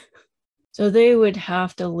 So they would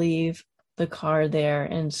have to leave the car there,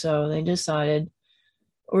 and so they decided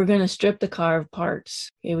we're going to strip the car of parts.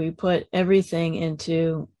 Okay, we put everything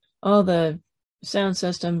into all the sound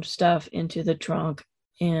system stuff into the trunk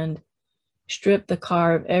and strip the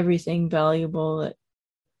car of everything valuable that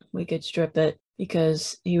we could strip it,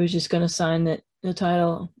 because he was just going to sign the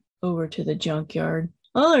title over to the junkyard.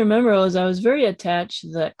 All I remember was I was very attached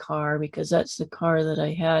to that car because that's the car that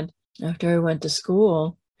I had after I went to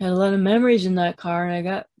school. I had a lot of memories in that car, and I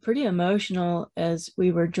got pretty emotional as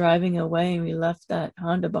we were driving away and we left that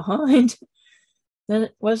Honda behind. Then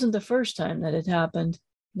it wasn't the first time that it happened,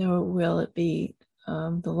 nor will it be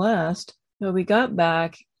the last. But we got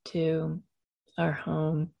back to our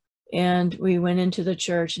home and we went into the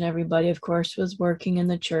church, and everybody, of course, was working in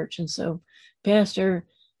the church. And so Pastor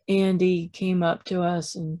Andy came up to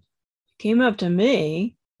us and came up to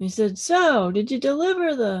me. He said, so did you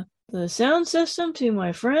deliver the sound system to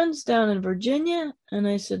my friends down in Virginia? And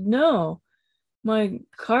I said, no, my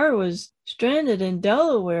car was stranded in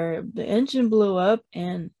Delaware. The engine blew up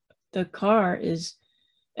and the car is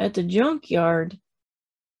at the junkyard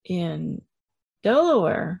in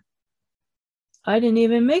Delaware. I didn't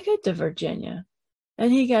even make it to Virginia.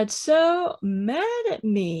 And he got so mad at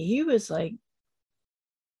me. He was like,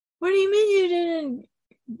 what do you mean you didn't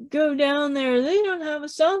go down there? They don't have a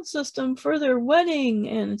sound system for their wedding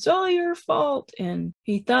and it's all your fault. And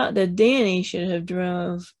he thought that Danny should have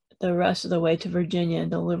drove the rest of the way to Virginia and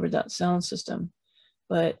delivered that sound system.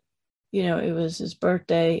 But, it was his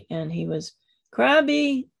birthday and he was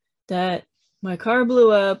crabby that my car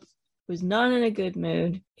blew up, was not in a good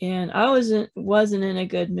mood. And I wasn't in a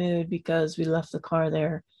good mood because we left the car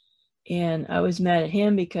there. And I was mad at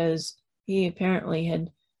him because he apparently had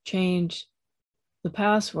changed the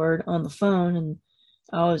password on the phone, and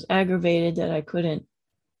I was aggravated that I couldn't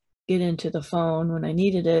get into the phone when I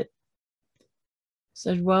needed it. I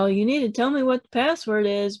said, well, you need to tell me what the password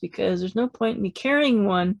is because there's no point in me carrying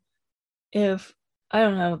one if I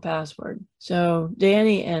don't have a password. So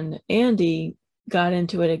Danny and Andy got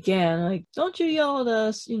into it again. Like, don't you yell at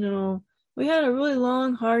us. We had a really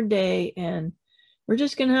long, hard day and we're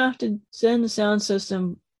just going to have to send the sound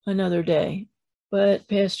system another day. But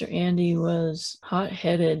Pastor Andy was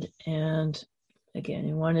hot-headed and again,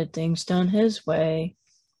 he wanted things done his way.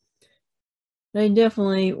 I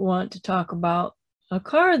definitely want to talk about a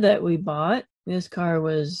car that we bought. This car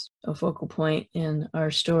was a focal point in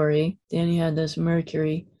our story. Danny had this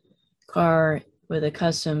Mercury car with a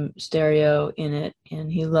custom stereo in it,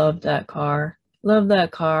 and he loved that car.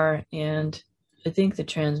 And I think the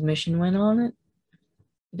transmission went on it.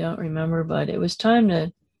 I don't remember, but it was time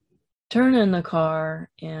to turn in the car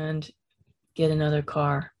and get another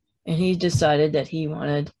car. And he decided that he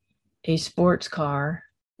wanted a sports car,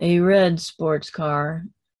 a red sports car.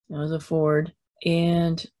 It was a Ford,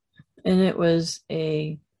 and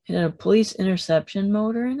it had a police interception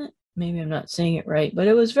motor in it. Maybe I'm not saying it right, but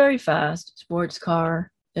it was very fast. Sports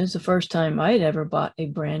car. It was the first time I'd ever bought a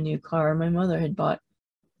brand new car. My mother had bought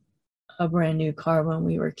a brand new car when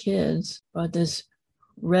we were kids, but this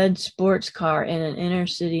red sports car in an inner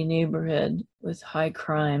city neighborhood with high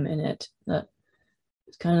crime in it. That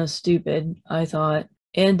was kind of stupid, I thought.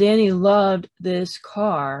 And Danny loved this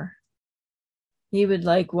car. He would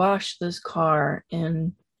like wash this car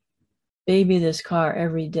and baby this car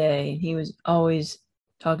every day. He was always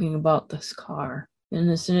talking about this car. And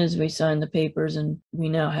as soon as we signed the papers and we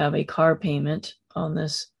now have a car payment on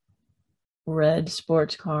this red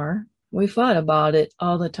sports car, we fought about it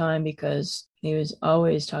all the time because he was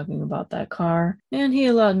always talking about that car and he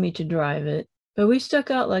allowed me to drive it. But we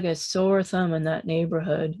stuck out like a sore thumb in that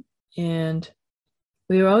neighborhood, and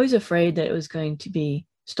we were always afraid that it was going to be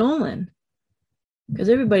stolen because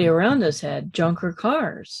everybody around us had junker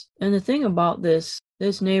cars. And the thing about this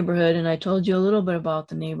neighborhood, and I told you a little bit about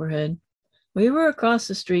the neighborhood, we were across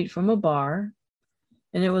the street from a bar,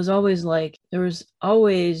 and it was always like there was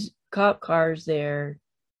always cop cars there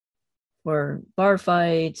for bar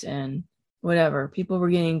fights and whatever. People were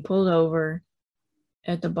getting pulled over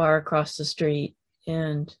at the bar across the street.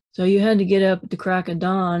 And so you had to get up at the crack of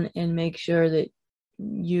dawn and make sure that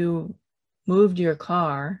you moved your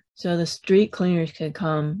car so the street cleaners could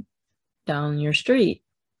come down your street.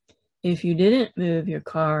 If you didn't move your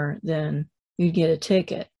car, then you'd get a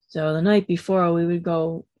ticket. So the night before, we would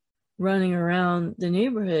go running around the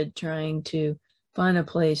neighborhood trying to find a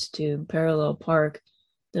place to parallel park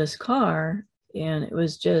this car, and it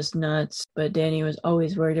was just nuts. But Danny was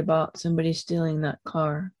always worried about somebody stealing that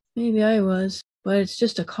car. Maybe I was, but it's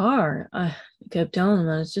just a car. I kept telling him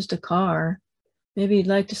that it's just a car. Maybe you'd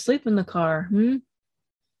like to sleep in the car.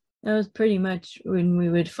 That was pretty much when we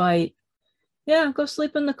would fight. Yeah, go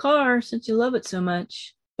sleep in the car since you love it so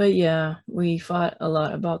much. But yeah, we fought a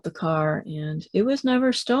lot about the car, and it was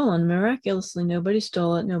never stolen. Miraculously, nobody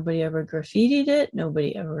stole it. Nobody ever graffitied it.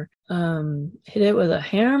 Nobody ever hit it with a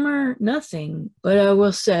hammer. Nothing. But I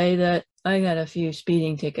will say that I got a few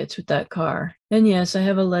speeding tickets with that car. And yes, I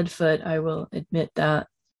have a lead foot. I will admit that.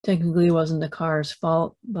 Technically, it wasn't the car's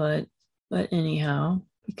fault, but anyhow,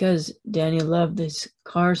 because Danny loved this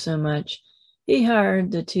car so much, he hired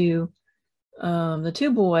the two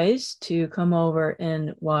boys to come over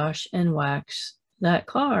and wash and wax that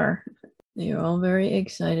car. They were all very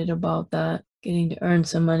excited about that, getting to earn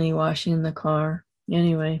some money washing the car.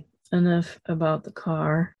 Anyway, enough about the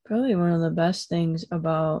car. Probably one of the best things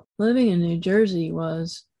about living in New Jersey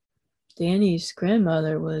was Danny's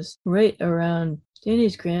grandmother was right on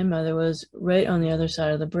the other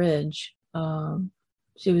side of the bridge.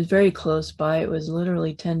 She was very close by. It was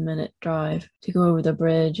literally 10-minute drive to go over the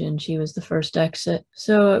bridge, and she was the first exit.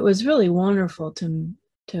 So it was really wonderful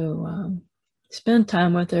to spend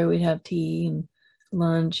time with her. We'd have tea and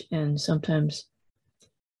lunch, and sometimes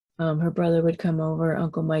her brother would come over,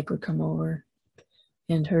 Uncle Mike would come over,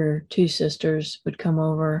 and her two sisters would come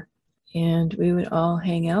over, and we would all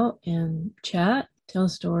hang out and chat, tell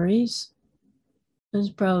stories. It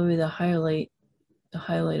was probably the highlight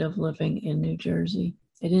of living in New Jersey.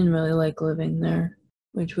 I didn't really like living there,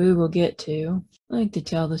 which we will get to. I like to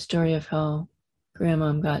tell the story of how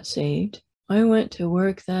Grandma got saved. I went to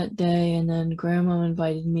work that day, and then Grandma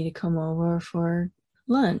invited me to come over for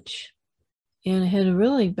lunch. And I had a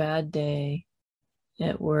really bad day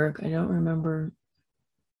at work. I don't remember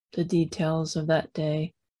the details of that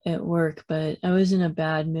day at work, but I was in a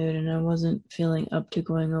bad mood and I wasn't feeling up to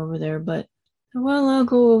going over there. But, well, I'll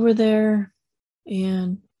go over there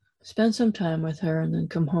and spend some time with her and then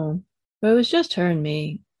come home. But it was just her and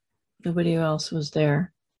me. Nobody else was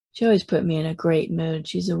there. She always put me in a great mood.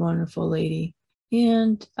 She's a wonderful lady.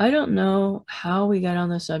 And I don't know how we got on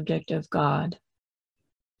the subject of God.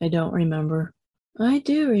 I don't remember. I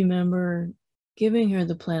do remember giving her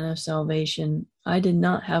the plan of salvation. I did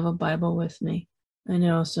not have a Bible with me. I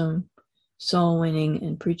know some soul-winning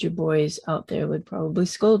and preacher boys out there would probably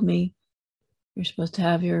scold me. You're supposed to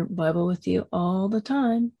have your Bible with you all the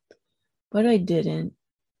time. But I didn't.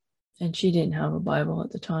 And she didn't have a Bible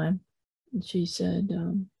at the time. And she said,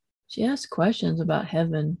 she asked questions about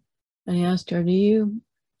heaven. And I asked her, are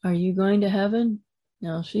you going to heaven?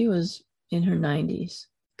 Now, she was in her 90s.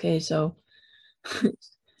 Okay, so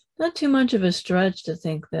not too much of a stretch to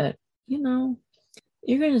think that,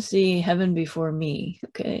 you're going to see heaven before me,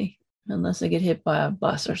 okay? Unless I get hit by a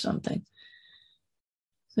bus or something.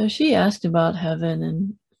 So she asked about heaven,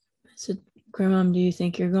 and I said, Grandma, do you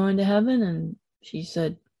think you're going to heaven? And she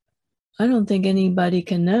said, I don't think anybody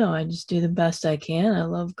can know. I just do the best I can. I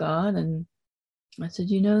love God. And I said,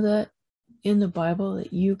 you know that in the Bible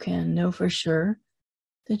that you can know for sure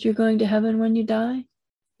that you're going to heaven when you die?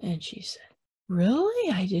 And she said,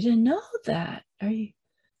 really? I didn't know that. How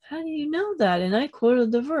do you know that? And I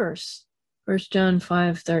quoted the verse, 1 John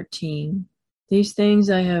 5:13. These things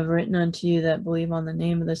I have written unto you that believe on the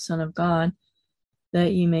name of the Son of God,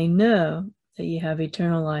 that ye may know that ye have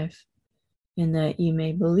eternal life, and that ye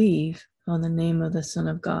may believe on the name of the Son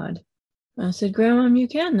of God. I said, Grandma, you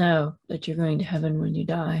can know that you're going to heaven when you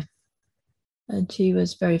die. And she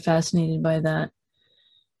was very fascinated by that.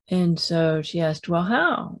 And so she asked, well,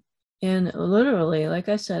 how? And literally, like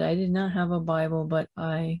I said, I did not have a Bible, but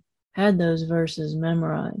I had those verses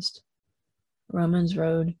memorized. Romans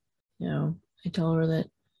Road, I told her that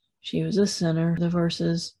she was a sinner. The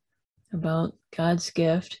verses about God's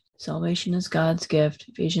gift, salvation is God's gift,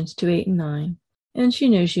 Ephesians 2:8 and 9. And she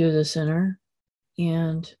knew she was a sinner.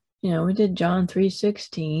 And, we did John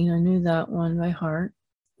 3:16. I knew that one by heart.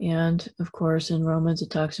 And of course, in Romans, it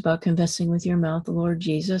talks about confessing with your mouth the Lord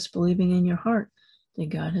Jesus, believing in your heart that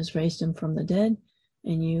God has raised him from the dead,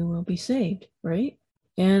 and you will be saved, right?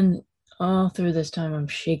 And all through this time, I'm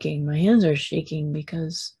shaking. My hands are shaking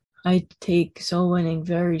because I take soul winning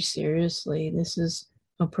very seriously. This is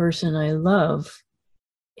a person I love,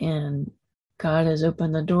 and God has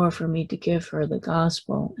opened the door for me to give her the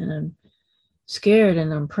gospel, and I'm scared,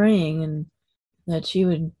 and I'm praying and that she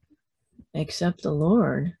would accept the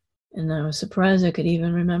Lord. And I was surprised I could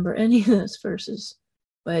even remember any of those verses.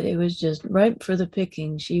 But it was just ripe for the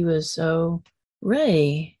picking. She was so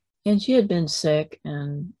ready. And she had been sick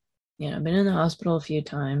and, been in the hospital a few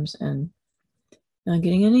times and not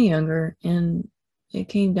getting any younger. And it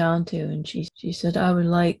came down to, and she said, I would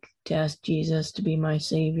like to ask Jesus to be my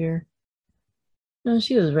Savior.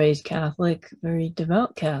 She was raised Catholic, very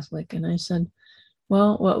devout Catholic. And I said,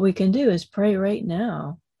 well, what we can do is pray right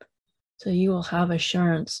now. So you will have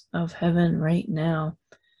assurance of heaven right now.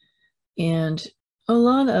 And a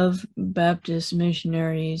lot of Baptist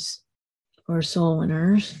missionaries or soul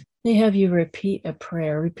winners, they have you repeat a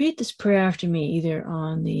prayer. Repeat this prayer after me, either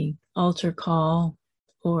on the altar call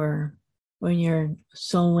or when you're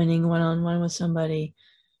soul winning one-on-one with somebody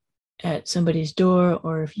at somebody's door,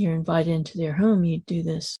 or if you're invited into their home, you do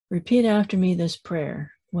this. Repeat after me this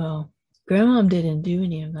prayer. Well, Grandma didn't do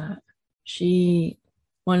any of that. She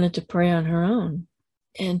wanted to pray on her own.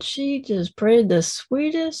 And she just prayed the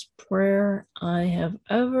sweetest prayer I have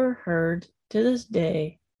ever heard to this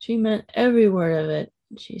day. She meant every word of it.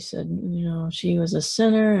 She said, she was a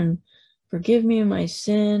sinner and forgive me of my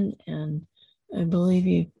sin. And I believe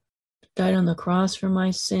you died on the cross for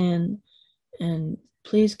my sin. And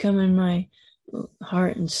please come in my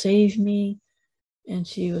heart and save me. And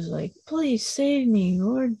she was like, please save me,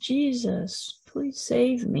 Lord Jesus, please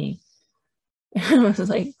save me. And I was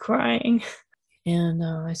like crying. And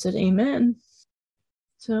I said, amen.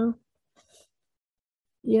 So,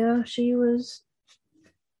 yeah, she was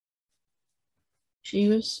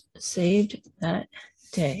saved that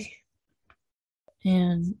day.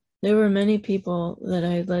 And there were many people that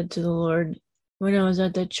I led to the Lord when I was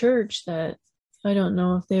at the church that I don't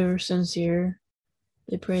know if they were sincere.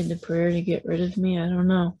 They prayed the prayer to get rid of me. I don't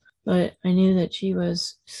know. But I knew that she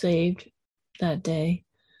was saved that day.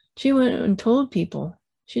 She went and told people.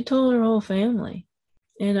 She told her whole family.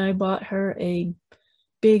 And I bought her a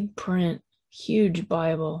big print, huge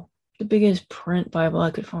Bible, the biggest print Bible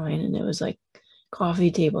I could find. And it was like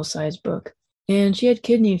coffee table size book. And she had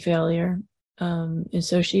kidney failure. And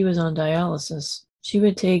so she was on dialysis. She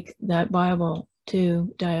would take that Bible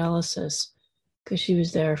to dialysis because she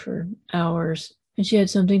was there for hours. And she had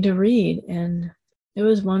something to read. And it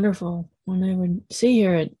was wonderful. When I would see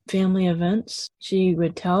her at family events, she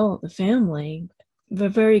would tell the family, a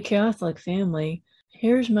very Catholic family,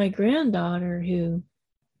 here's my granddaughter who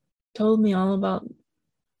told me all about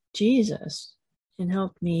Jesus and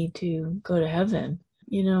helped me to go to heaven.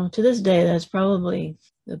 To this day, that's probably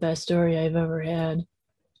the best story I've ever had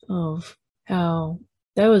of how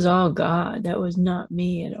that was all God. That was not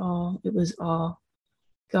me at all. It was all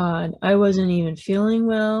God. I wasn't even feeling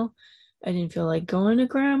well. I didn't feel like going to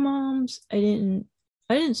grandmom's. I didn't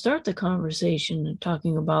start the conversation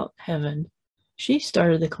talking about heaven. She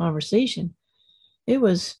started the conversation. It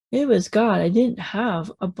was God. I didn't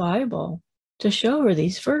have a Bible to show her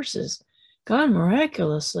these verses. God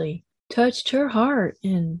miraculously touched her heart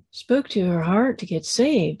and spoke to her heart to get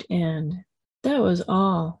saved. And that was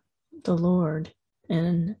all the Lord.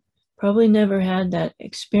 And probably never had that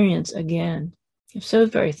experience again. I'm so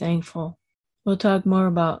very thankful. We'll talk more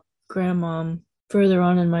about Grandmom further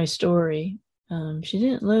on in my story. she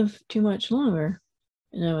didn't live too much longer,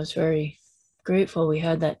 and I was very grateful we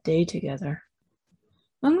had that day together.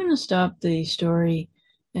 I'm going to stop the story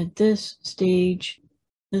at this stage.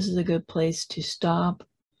 This is a good place to stop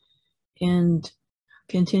and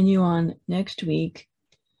continue on next week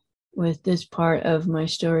with this part of my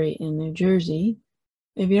story in New Jersey.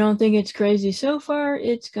 If you don't think it's crazy so far,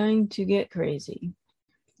 it's going to get crazy.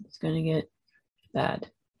 It's going to get bad.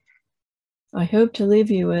 I hope to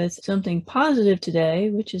leave you with something positive today,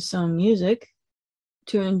 which is some music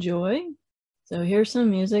to enjoy. So here's some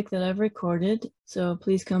music that I've recorded. So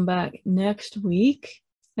please come back next week.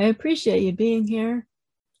 I appreciate you being here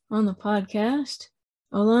on the podcast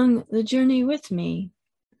along the journey with me.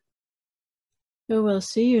 So we'll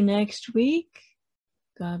see you next week.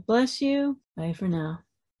 God bless you. Bye for now.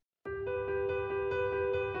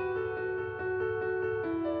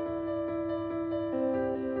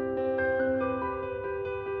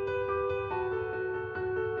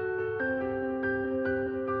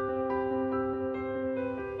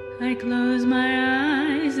 I close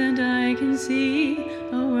my eyes and I can see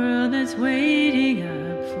a world that's waiting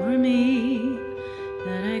up for me,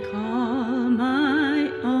 that I call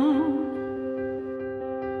my own.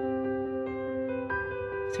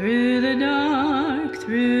 Through the dark,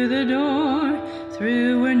 through the door,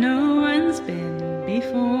 through where no one's been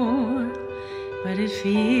before, but it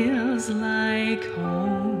feels like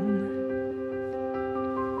home.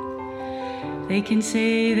 They can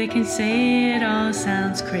say it all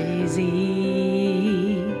sounds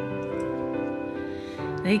crazy.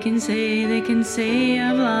 They can say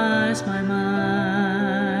I've lost my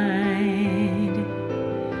mind.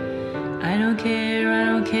 I don't care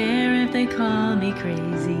if they call me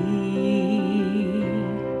crazy.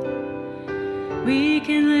 We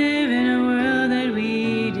can live in a world that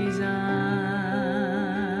we design.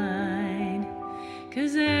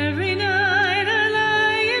 'Cause every night I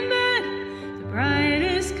lie in bed, the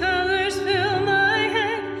brightest colors fill my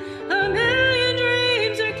head. A million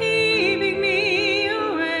dreams are keeping me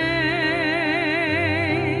awake.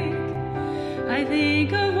 I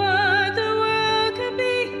think of what the world could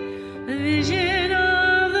be, the vision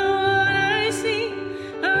of the one I see.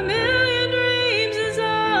 A million dreams is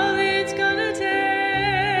all it's gonna take.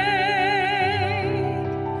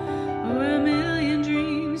 Oh, a million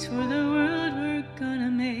dreams for the world we're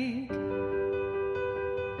gonna make.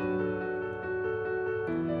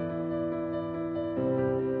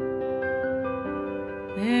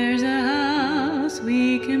 There's a house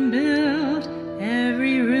we can build.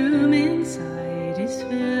 Every room inside is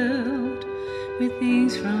filled with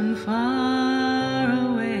things from far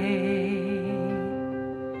away.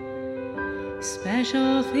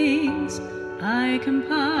 Special things I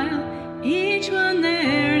compile, each one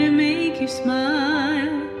there to make you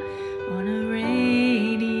smile on a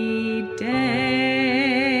rainy day.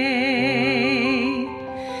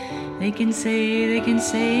 They can say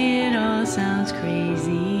it all sounds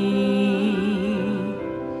crazy.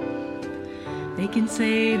 They can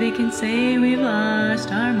say we've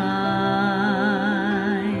lost our minds.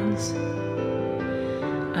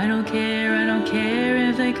 I don't care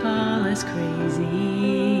if they call us crazy.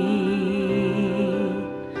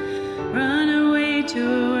 Run away to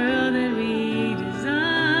a world that we design.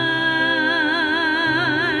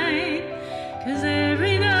 'Cause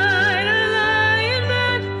every night I lie in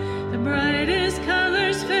bed, the brightest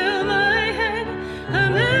colors fill my head. A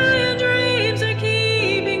million dreams are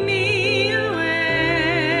keeping me awake.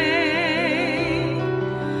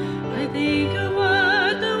 I think of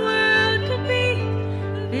what the world could be,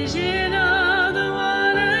 a vision of the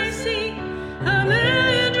one I see. A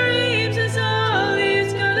million dreams is all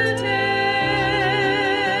it's gonna take.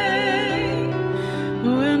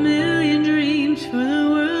 Oh, a million dreams for the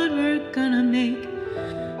world we're gonna make.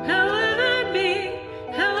 However big,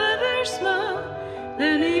 however small,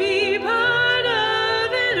 let me be part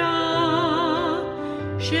of it all.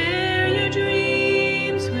 Share your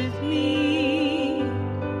dreams with me.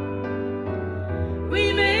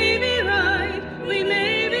 We may be right, we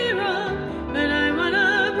may be wrong, but I wanna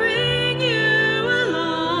bring you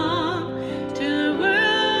along to the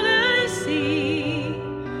world I see,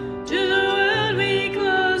 to the world we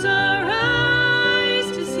close our eyes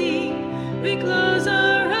to see. We close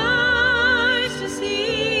our eyes to see.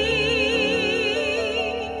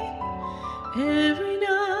 Every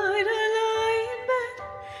night I lie in bed,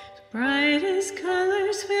 the brightest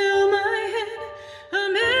colors fill my head. A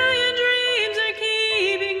million dreams are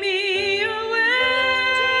keeping me awake.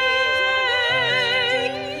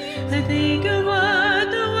 I think of what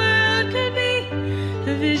the world could be,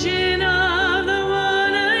 the vision of the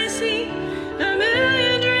one I see. A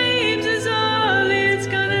million dreams is all it's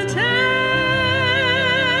gonna take.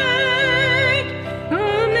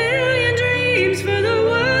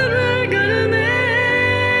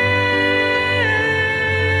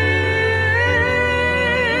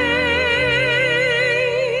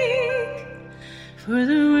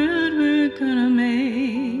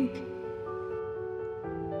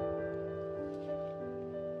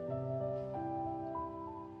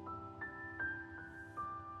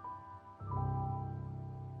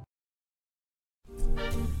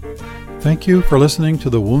 Thank you for listening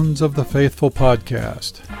to the Wounds of the Faithful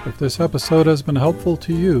podcast. If this episode has been helpful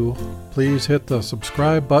to you, please hit the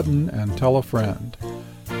subscribe button and tell a friend.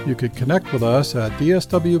 You can connect with us at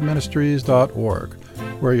dswministries.org,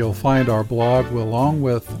 where you'll find our blog along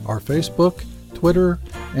with our Facebook, Twitter,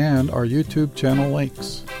 and our YouTube channel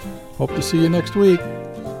links. Hope to see you next week.